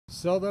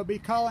So they'll be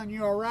calling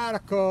you a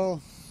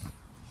radical.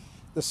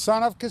 The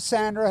son of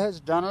Cassandra has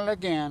done it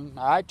again.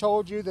 I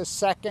told you the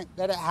second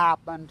that it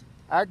happened.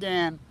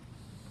 Again.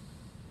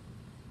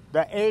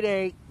 The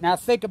 8-8. Now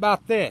think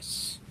about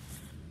this.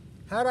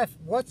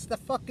 What's the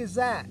fuck is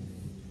that?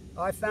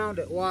 I found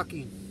it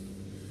walking.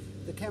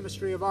 The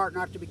chemistry of art,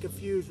 not to be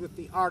confused with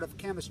the art of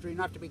chemistry,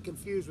 not to be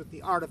confused with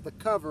the art of the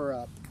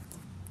cover-up.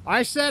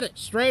 I said it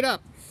straight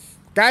up.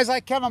 Guys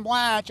like Kevin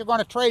Blanch are going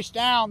to trace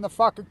down the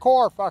fucking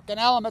core fucking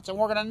elements, and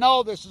we're going to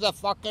know this is a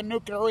fucking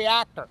nuclear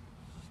reactor.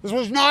 This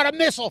was not a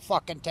missile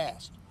fucking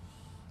test.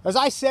 As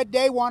I said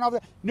day one of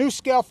it,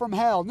 NuScale from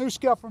hell,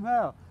 NuScale from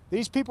hell.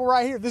 These people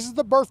right here, this is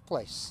the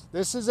birthplace.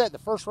 This is it. The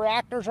first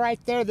reactor's right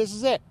there. This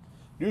is it.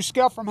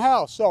 NuScale from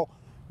hell. So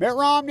Mitt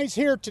Romney's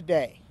here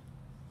today.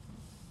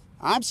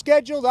 I'm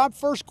scheduled. I'm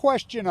first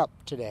question up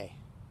today.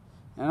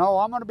 And oh,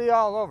 I'm going to be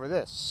all over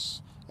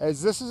this.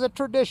 As this is a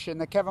tradition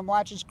that Kevin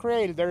Blanch has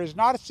created, there is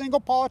not a single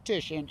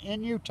politician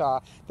in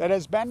Utah that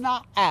has been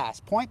not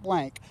asked point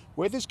blank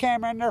with his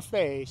camera in their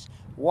face,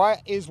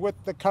 what is with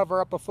the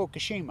cover-up of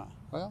Fukushima?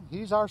 Well,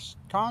 he's our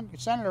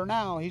senator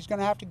now. He's going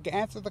to have to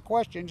answer the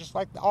question just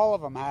like all of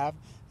them have,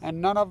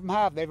 and none of them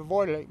have. They've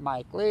avoided it.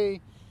 Mike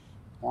Lee,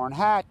 Orrin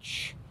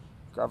Hatch,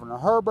 Governor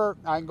Herbert.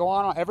 I can go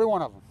on. Every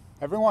one of them.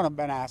 Every one of them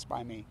been asked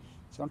by me.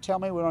 So don't tell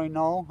me we don't even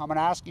know. I'm going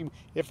to ask him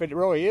if it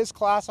really is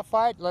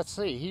classified. Let's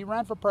see. He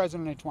ran for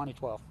president in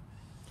 2012.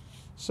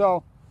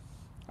 So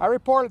I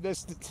reported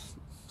this.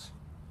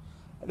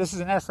 This is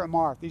an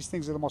SMR. These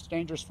things are the most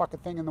dangerous fucking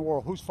thing in the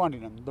world. Who's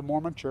funding them? The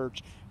Mormon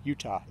Church,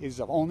 Utah, is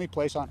the only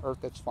place on earth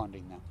that's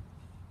funding them.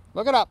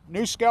 Look it up.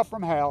 NuScale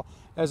from hell.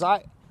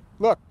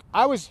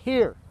 I was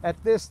here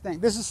at this thing.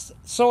 This is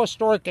so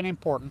historic and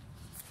important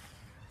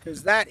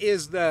because that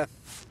is the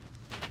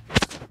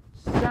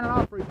San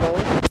Onofre Bowl.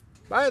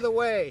 By the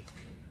way,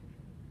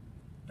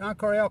 Don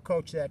Coryell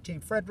coached that team.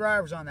 Fred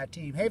Dry was on that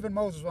team. Haven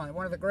Moses was on it.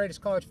 One of the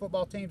greatest college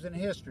football teams in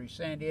history.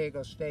 San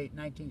Diego State,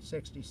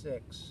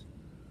 1966.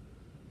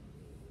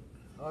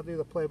 I'll do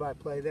the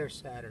play-by-play there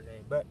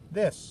Saturday. But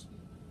this,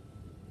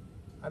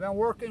 I've been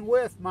working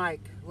with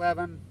Mike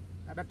Levin.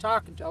 I've been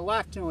talking a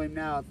lot to him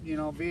now,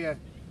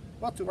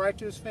 right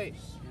to his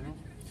face,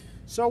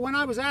 So when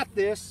I was at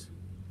this,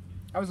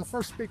 I was the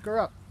first speaker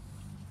up.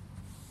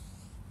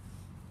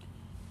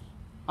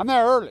 I'm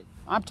there early.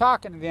 I'm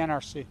talking to the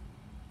NRC.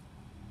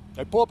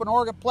 They pull up an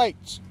Oregon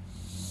plates.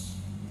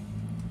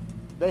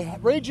 The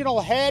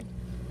regional head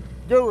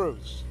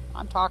gurus.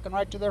 I'm talking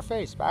right to their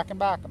face, back and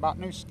back, about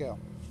NuScale.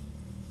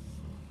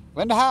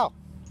 Linda Howe,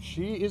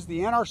 she is the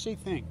NRC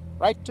thing.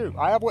 Right too.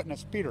 I have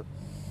witnessed Peter.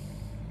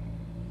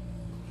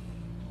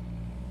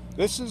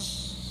 I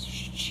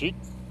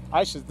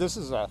said, this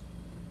is a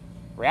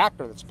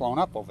reactor that's blown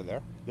up over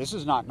there. This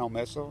is not no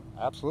missile.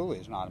 Absolutely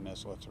is not a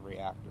missile. It's a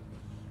reactor.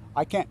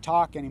 I can't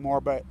talk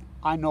anymore, but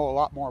I know a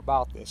lot more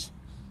about this.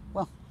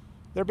 Well,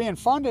 they're being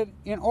funded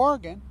in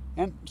Oregon,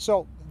 and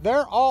so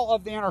they're all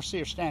of the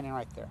NRC are standing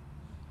right there.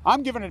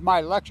 I'm giving it my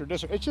lecture.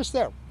 It's just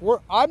there.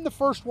 I'm the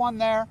first one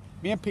there,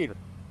 me and Peter.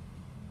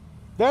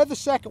 They're the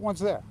second ones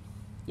there.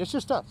 It's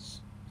just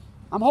us.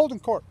 I'm holding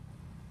court.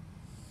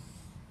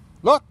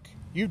 Look,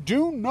 you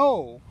do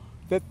know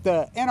that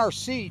the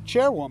NRC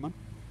chairwoman,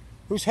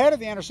 who's head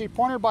of the NRC,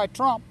 appointed by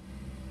Trump,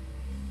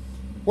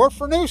 worked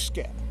for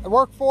NuScale.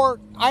 Worked for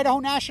Idaho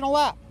National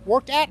Lab.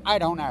 Worked at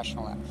Idaho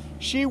National Lab.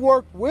 She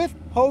worked with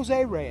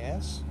Jose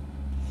Reyes.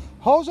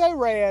 Jose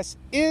Reyes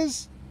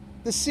is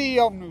the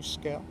CEO of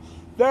NuScale.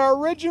 Their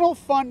original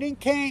funding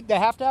came, they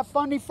have to have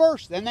funding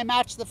first, then they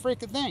match the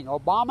freaking thing.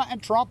 Obama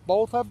and Trump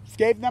both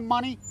gave them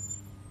money.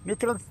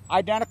 Nuclear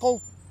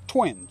identical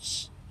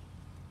twins.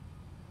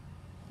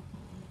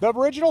 The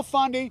original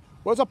funding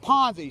was a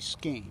Ponzi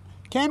scheme.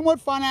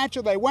 Kenwood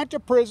Financial, they went to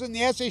prison,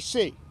 the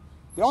SEC.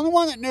 The only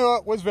one that knew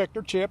it was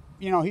Victor Chip.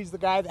 He's the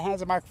guy that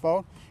has a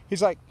microphone.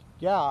 He's like,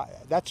 yeah,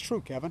 that's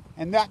true, Kevin.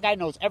 And that guy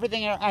knows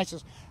everything. I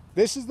says,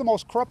 this is the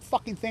most corrupt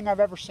fucking thing I've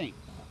ever seen.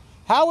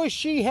 How is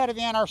she head of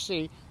the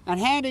NRC and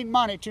handing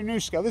money to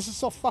NuScale? This is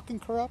so fucking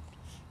corrupt.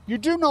 You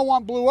do know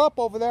one blew up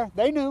over there.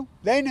 They knew.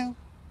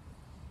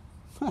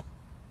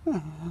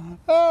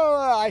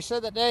 Oh, I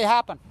said that day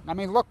happened.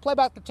 Look, play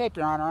back the tape,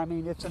 Your Honor.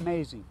 It's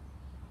amazing.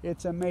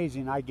 It's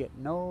amazing. I get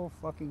no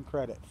fucking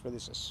credit for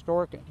this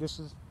historic. This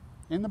is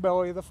in the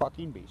belly of the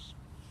fucking beast.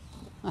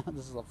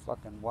 This is a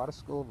fucking what a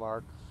school of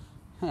art.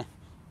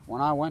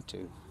 When I went to.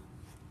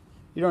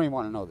 You don't even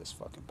want to know this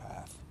fucking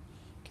path.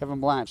 Kevin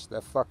Blanch,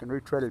 the fucking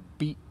retreaded,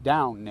 beat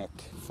down Nick.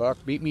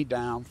 Beat me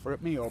down,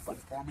 rip me open,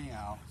 pour me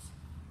out.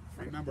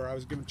 Remember, I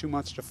was given 2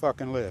 months to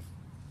fucking live.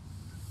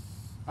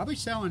 I'll be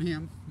selling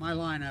him my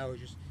line. I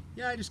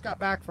just got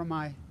back from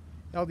my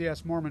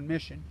LDS Mormon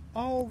mission.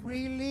 Oh,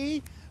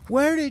 really?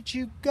 Where did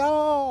you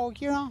go?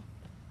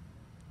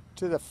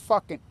 To the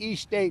fucking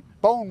East 8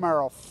 bone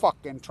marrow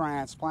fucking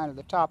transplant at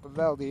the top of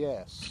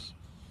LDS.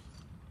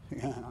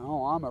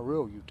 Oh, I'm a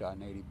real Utah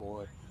native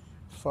boy.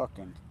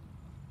 Fucking.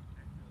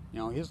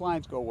 His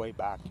lines go way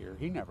back here.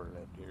 He never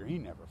lived here. He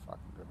never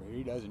fucking lived here.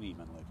 He doesn't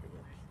even live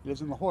here. He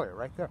lives in La Jolla,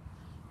 right there.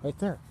 Right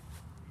there.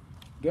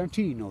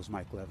 Guarantee he knows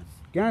Mike Levin.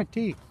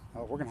 Guarantee.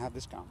 Oh, we're going to have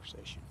this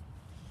conversation.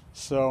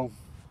 So,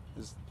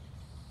 this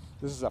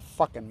is a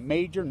fucking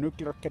major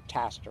nuclear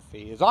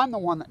catastrophe. As I'm the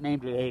one that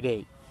named it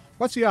 8-8.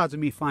 What's the odds of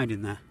me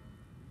finding that?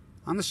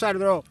 On the side of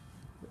the road.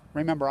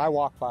 Remember, I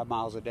walk 5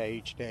 miles a day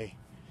each day.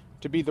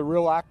 To be the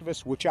real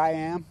activist, which I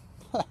am,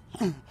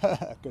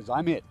 because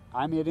I'm it.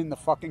 I'm it in the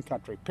fucking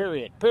country.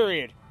 Period.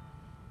 Period.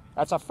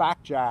 That's a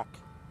fact, Jack.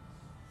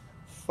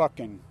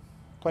 Fucking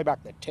play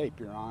back the tape,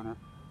 Your Honor.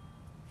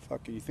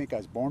 Fucking, you think I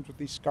was born with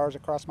these scars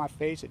across my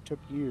face? It took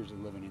years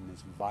of living in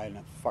this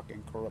violent,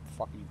 fucking, corrupt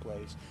fucking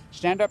place.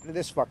 Stand up to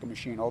this fucking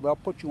machine, or they'll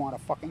put you on a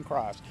fucking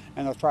cross,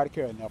 and they'll try to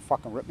kill you, and they'll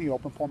fucking rip me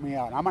open, pour me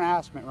out. And I'm gonna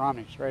ask Mitt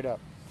Romney straight up,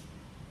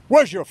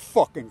 where's your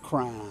fucking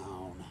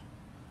crown?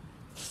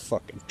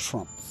 Fucking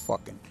Trump,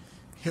 fucking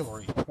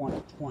Hillary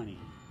 2020.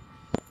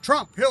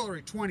 Trump,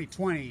 Hillary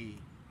 2020.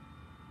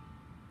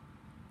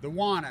 The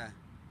wanna,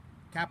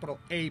 capital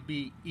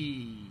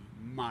A-B-E,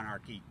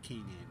 monarchy,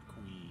 king and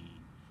queen.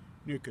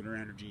 Nuclear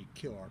energy,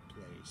 kill our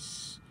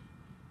place.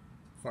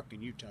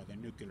 Fucking Utah, the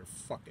nuclear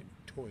fucking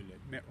toilet.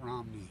 Mitt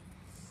Romney.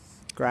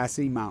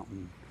 Grassy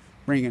Mountain.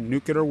 Bringing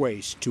nuclear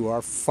waste to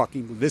our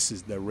fucking... This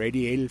is the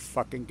radiated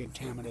fucking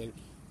contaminated,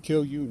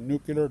 kill you,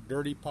 nuclear,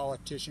 dirty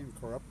politician,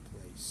 corrupt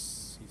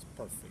place. He's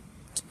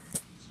perfect.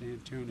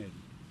 Stand tuned.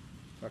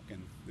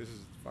 Fucking... This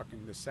is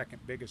fucking the second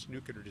biggest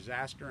nuclear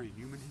disaster in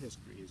human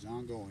history. Is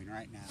ongoing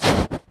right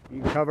now.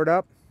 Being covered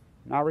up.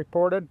 Not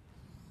reported.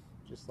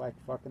 Just like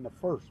fucking the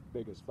first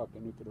biggest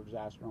fucking nuclear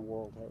disaster in the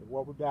world.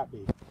 What would that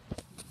be?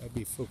 That'd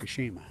be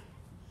Fukushima.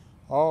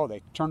 Oh,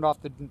 they turned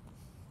off the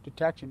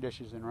detection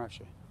dishes in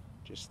Russia.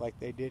 Just like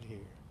they did here.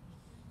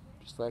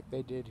 Just like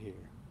they did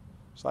here.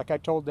 It's like I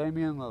told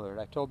Damian Lillard.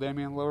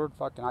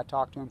 I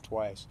talked to him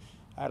twice.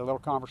 I had a little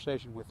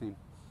conversation with him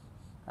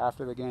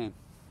after the game.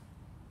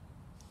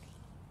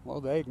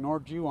 Well, they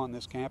ignored you on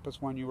this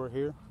campus when you were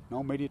here.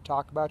 No media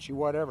talk about you,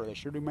 whatever. They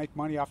sure do make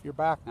money off your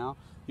back now.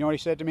 You know what he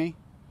said to me?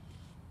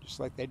 Just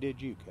like they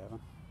did you, Kevin.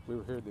 We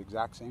were here at the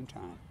exact same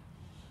time.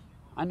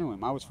 I knew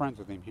him. I was friends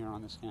with him here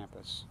on this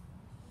campus.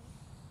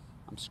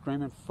 I'm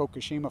screaming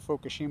Fukushima,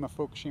 Fukushima,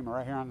 Fukushima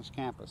right here on this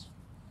campus.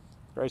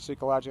 Very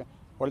psychological.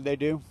 What did they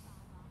do?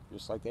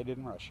 Just like they did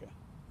in Russia.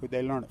 Who'd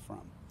they learn it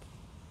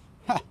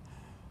from?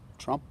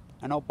 Trump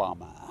and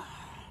Obama.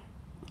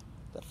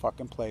 The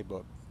fucking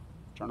playbook.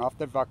 Turn off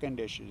the fucking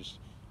dishes.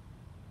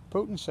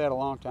 Putin said a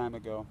long time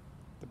ago,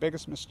 the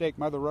biggest mistake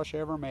Mother Russia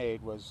ever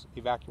made was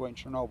evacuating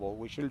Chernobyl.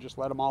 We should have just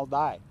let them all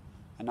die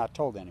and not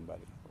told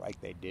anybody,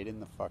 like they did in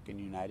the fucking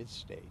United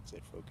States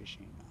at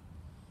Fukushima.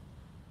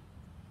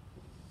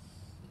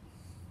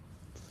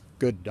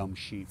 Good dumb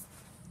sheep.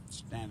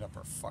 Stand up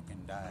or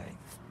fucking die.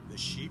 The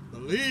sheep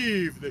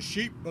believe! The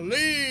sheep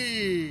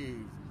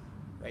believe!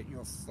 Right in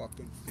your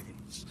fucking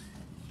face.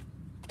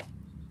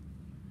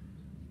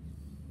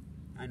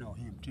 I know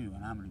him too,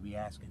 and I'm going to be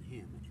asking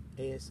him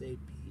ASAP.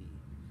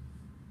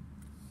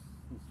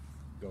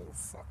 Go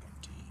fucking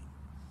team.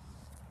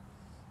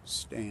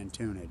 Stand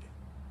tuned.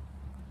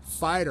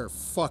 Fight or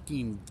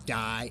fucking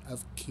die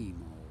of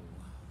chemo.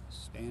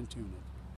 Stand tuned.